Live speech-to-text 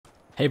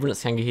Hey everyone,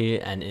 it's Kanga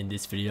here, and in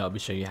this video I'll be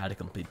showing you how to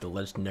complete the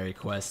legendary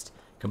quest,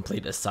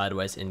 complete a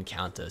sideways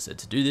encounter. So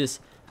to do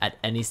this, at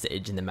any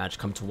stage in the match,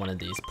 come to one of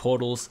these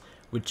portals,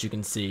 which you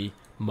can see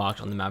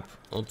marked on the map,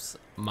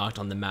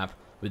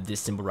 with this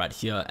symbol right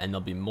here, and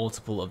there'll be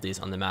multiple of these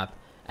on the map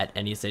at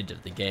any stage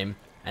of the game.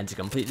 And to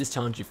complete this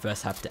challenge, you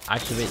first have to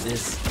activate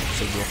this,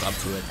 so walk up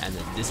to it, and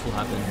then this will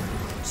happen.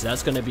 So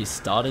that's going to be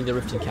starting the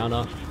rift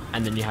encounter,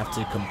 and then you have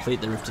to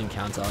complete the rift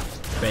encounter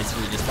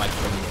basically just by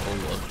killing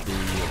all of the,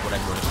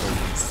 whatever you want to call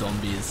them,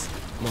 zombies,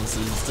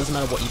 monsters, doesn't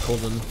matter what you call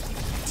them.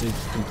 To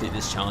complete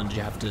this challenge,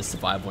 you have to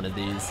survive one of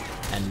these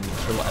and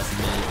kill as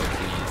many of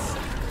these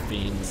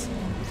fiends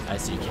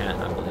as you can.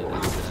 I believe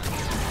that's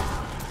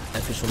the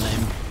official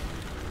name.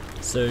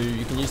 So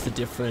you can use the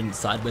different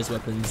sideways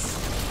weapons.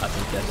 I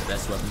think they're the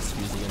best weapons to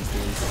use against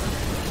these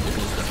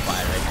because the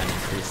fire rate and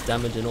increased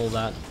damage and all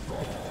that.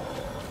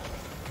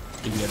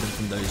 You can get them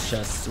from those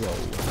chests.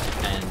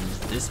 Whoa. And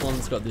this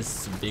one's got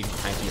this big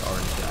tanky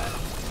orange guy.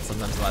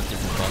 Sometimes we'll have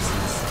different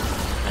bosses.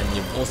 And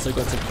you've also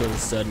got to kill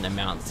certain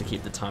amounts to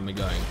keep the timer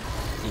going.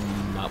 You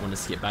might want to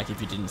skip back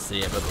if you didn't see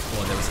it, but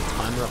before there was a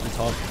timer up the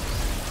top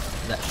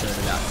that showed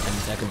about 10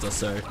 seconds or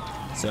so.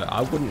 So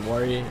I wouldn't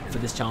worry for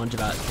this challenge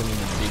about killing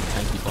the big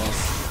tanky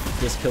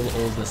boss. Just kill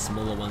all the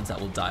smaller ones that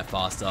will die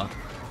faster,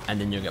 and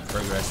then you'll get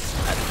progress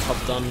at the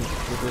top done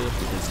quickly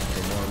because you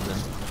kill more of them.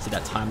 See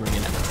that timer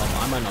again at the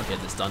top. I might not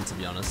get this done, to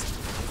be honest,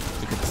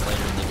 because it's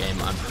later in the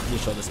game. I'm pretty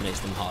sure this makes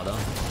them harder.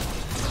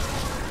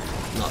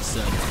 Not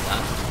certain on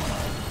that,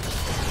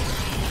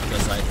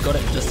 because I got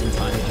it just in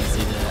time. You can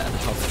see there at the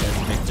top it says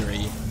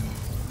victory,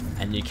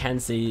 and you can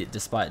see,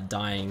 despite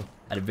dying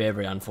at a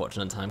very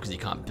unfortunate time because you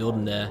can't build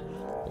in there,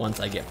 once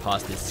I get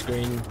past this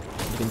screen,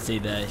 you can see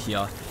there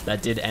here that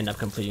I did end up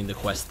completing the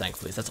quest,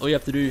 thankfully. So that's all you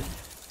have to do.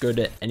 Go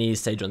to any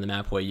stage on the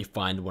map where you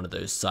find one of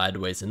those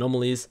sideways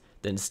anomalies,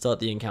 then start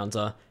the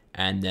encounter,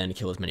 and then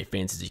kill as many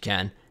fiends as you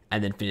can,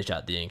 and then finish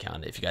out the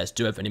encounter. If you guys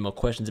do have any more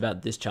questions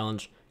about this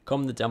challenge,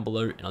 comment them down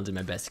below and I'll do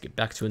my best to get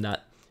back to you on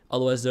that.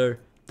 Otherwise though,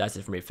 that's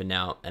it for me for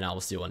now, and I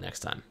will see you all next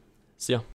time. See ya.